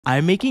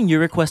I'm making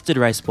your requested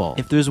rice ball.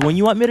 If there's one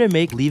you want me to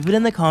make, leave it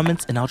in the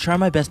comments and I'll try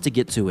my best to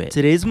get to it.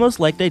 Today's most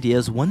liked idea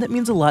is one that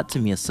means a lot to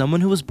me as someone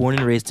who was born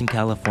and raised in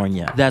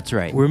California. That's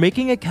right, we're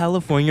making a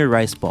California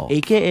rice ball,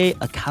 aka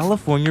a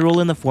California roll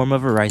in the form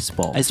of a rice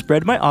ball. I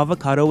spread my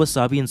avocado,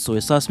 wasabi, and soy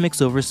sauce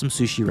mix over some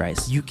sushi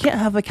rice. You can't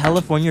have a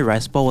California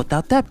rice ball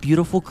without that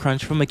beautiful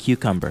crunch from a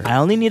cucumber. I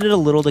only needed a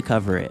little to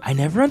cover it. I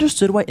never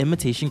understood why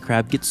imitation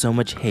crab gets so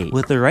much hate.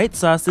 With the right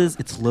sauces,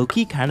 it's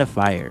low-key kind of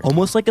fire.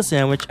 Almost like a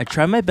sandwich, I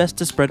try my best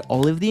to spread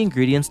all of the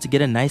ingredients to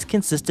get a nice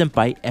consistent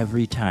bite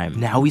every time.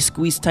 Now we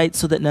squeeze tight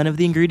so that none of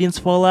the ingredients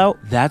fall out.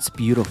 That's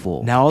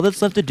beautiful. Now all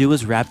that's left to do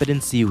is wrap it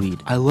in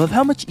seaweed. I love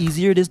how much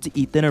easier it is to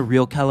eat than a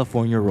real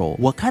California roll.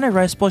 What kind of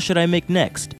rice ball should I make next?